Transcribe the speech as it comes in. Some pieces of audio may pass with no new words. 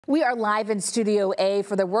We are live in Studio A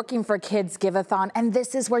for the Working for Kids Give-a-thon, and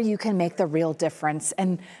this is where you can make the real difference.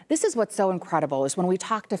 And this is what's so incredible is when we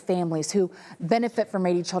talk to families who benefit from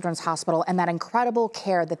Rady Children's Hospital and that incredible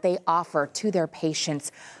care that they offer to their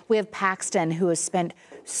patients. We have Paxton, who has spent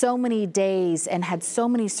so many days and had so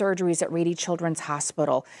many surgeries at Rady Children's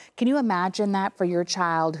Hospital. Can you imagine that for your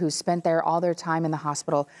child who spent there all their time in the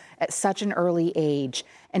hospital at such an early age?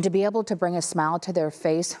 And to be able to bring a smile to their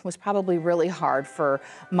face was probably really hard for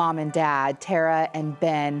mom and dad, Tara and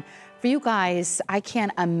Ben. For you guys, I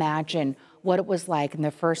can't imagine what it was like in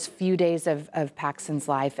the first few days of Paxton's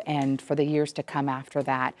life and for the years to come after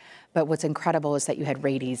that. But what's incredible is that you had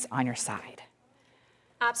Rady's on your side.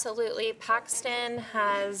 Absolutely. Paxton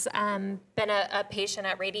has been a patient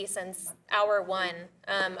at Rady since hour one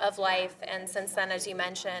of life. And since then, as you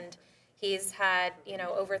mentioned, he's had,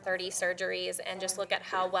 over 30 surgeries, and just look at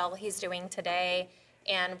how well he's doing today.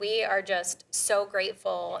 And we are just so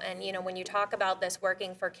grateful. And, when you talk about this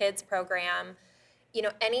Working for Kids program,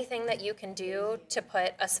 anything that you can do to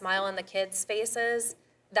put a smile on the kids' faces,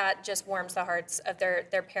 that just warms the hearts of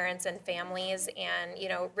their parents and families. And,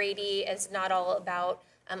 Rady is not all about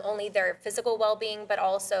only their physical well-being, but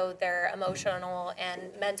also their emotional and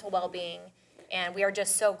mental well-being. And we are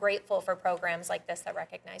just so grateful for programs like this that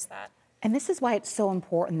recognize that. And this is why it's so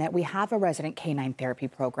important that we have a resident canine therapy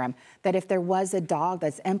program, that if there was a dog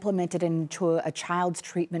that's implemented into a child's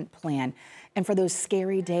treatment plan, and for those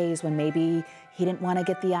scary days when maybe he didn't want to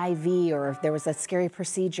get the IV, or if there was a scary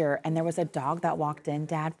procedure and there was a dog that walked in,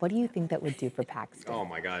 Dad, what do you think that would do for Paxton? Oh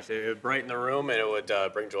my gosh, it would brighten the room, and it would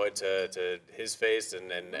bring joy to his face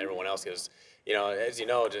and everyone else, because as you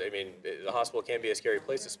know, I mean, the hospital can be a scary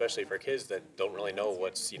place, especially for kids that don't really know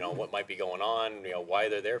what might be going on, why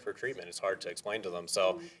they're there for treatment. It's hard to explain to them.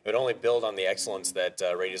 So it would only build on the excellence that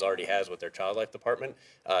Rady's already has with their child life department.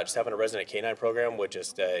 Just having a resident canine program would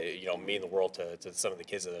just, mean the world to some of the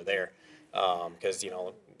kids that are there. Because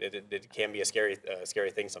it can be a scary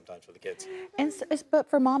thing sometimes for the kids. And but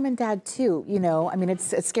for mom and dad too, I mean,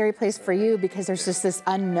 it's a scary place for you because there's just this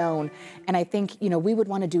unknown. And I think we would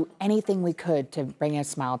want to do anything we could to bring a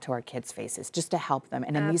smile to our kids' faces, just to help them.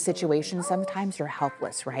 And in these situations, sometimes you're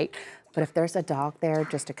helpless, right? But if there's a dog there,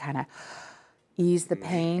 just to kind of ease the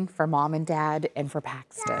pain for mom and dad and for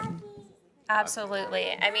Paxton.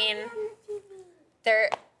 Absolutely. I mean, they're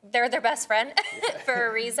their best friend for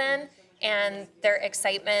a reason. And their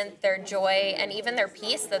excitement, their joy, and even their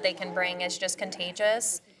peace that they can bring is just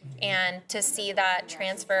contagious. And to see that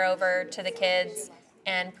transfer over to the kids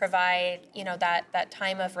and provide, that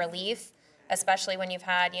time of relief, especially when you've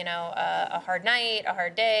had, a hard night, a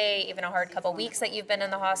hard day, even a hard couple weeks that you've been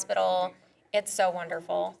in the hospital, it's so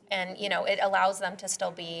wonderful. And, it allows them to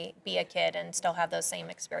still be a kid and still have those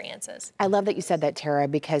same experiences. I love that you said that, Tara,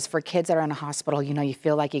 because for kids that are in a hospital, you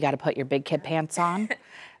feel like you got to put your big kid pants on.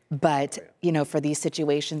 But, for these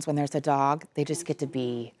situations when there's a dog, they just get to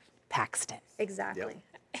be Paxton. Exactly.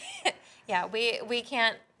 Yep. Yeah, we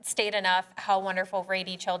can't state enough how wonderful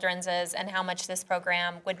Rady Children's is and how much this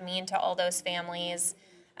program would mean to all those families.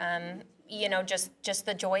 Just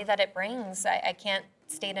the joy that it brings. I can't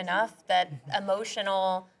state enough that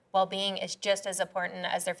emotional well-being is just as important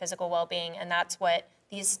as their physical well-being, and that's what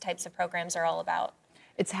these types of programs are all about.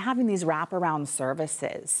 It's having these wraparound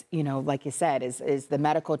services, like you said, is the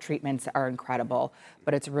medical treatments are incredible,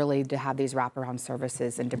 but it's really to have these wraparound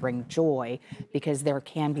services and to bring joy, because there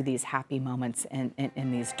can be these happy moments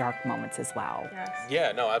in these dark moments as well. Yes.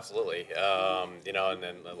 Yeah, no, absolutely. And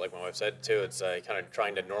then like my wife said too, it's kind of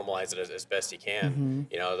trying to normalize it as best you can.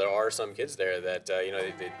 There are some kids there that,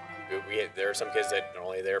 there are some kids that are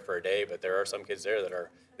only there for a day, but there are some kids there that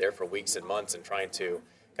are there for weeks and months, and trying to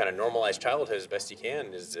kind of normalize childhood as best you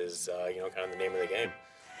can is kind of the name of the game.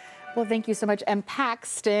 Well, thank you so much. And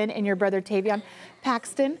Paxton and your brother Tavion.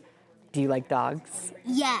 Paxton, do you like dogs?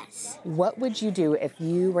 Yes. What would you do if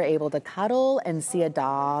you were able to cuddle and see a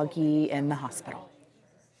doggy in the hospital?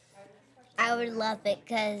 I would love it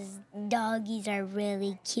because doggies are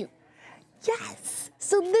really cute. Yes.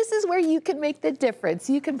 So this is where you can make the difference.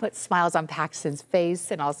 You can put smiles on Paxton's face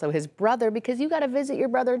and also his brother, because you got to visit your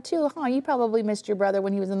brother too, huh? You probably missed your brother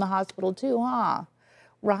when he was in the hospital too, huh?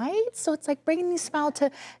 Right? So it's like bringing these smiles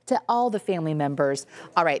to all the family members.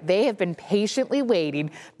 All right, they have been patiently waiting.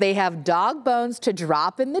 They have dog bones to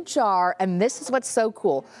drop in the jar, and this is what's so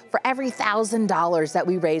cool. For every $1,000 that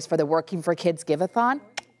we raise for the Working for Kids Give-a-thon,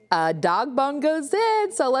 a dog bone goes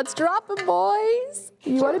in, so let's drop them, boys.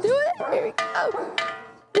 You want to do it? Here we go.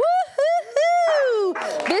 Woo-hoo-hoo! Woo!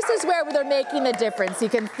 This is where they're making the difference. You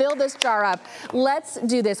can fill this jar up. Let's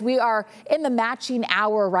do this. We are in the matching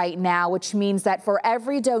hour right now, which means that for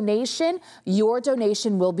every donation, your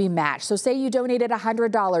donation will be matched. So say you donated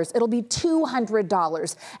 $100, it'll be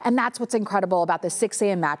 $200. And that's what's incredible about the 6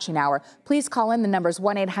 a.m. matching hour. Please call in. The number's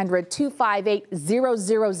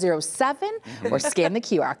 1-800-258-0007 or scan the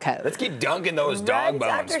QR code. Let's keep dunking those dog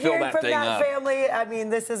bones. After Fill hearing that from thing that up. family, I mean,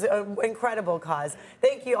 this is an incredible cause.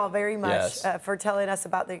 Thank you all very much Yes. for telling us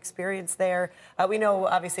about the experience there. We know,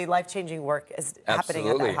 obviously, life-changing work is happening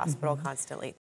at that hospital constantly.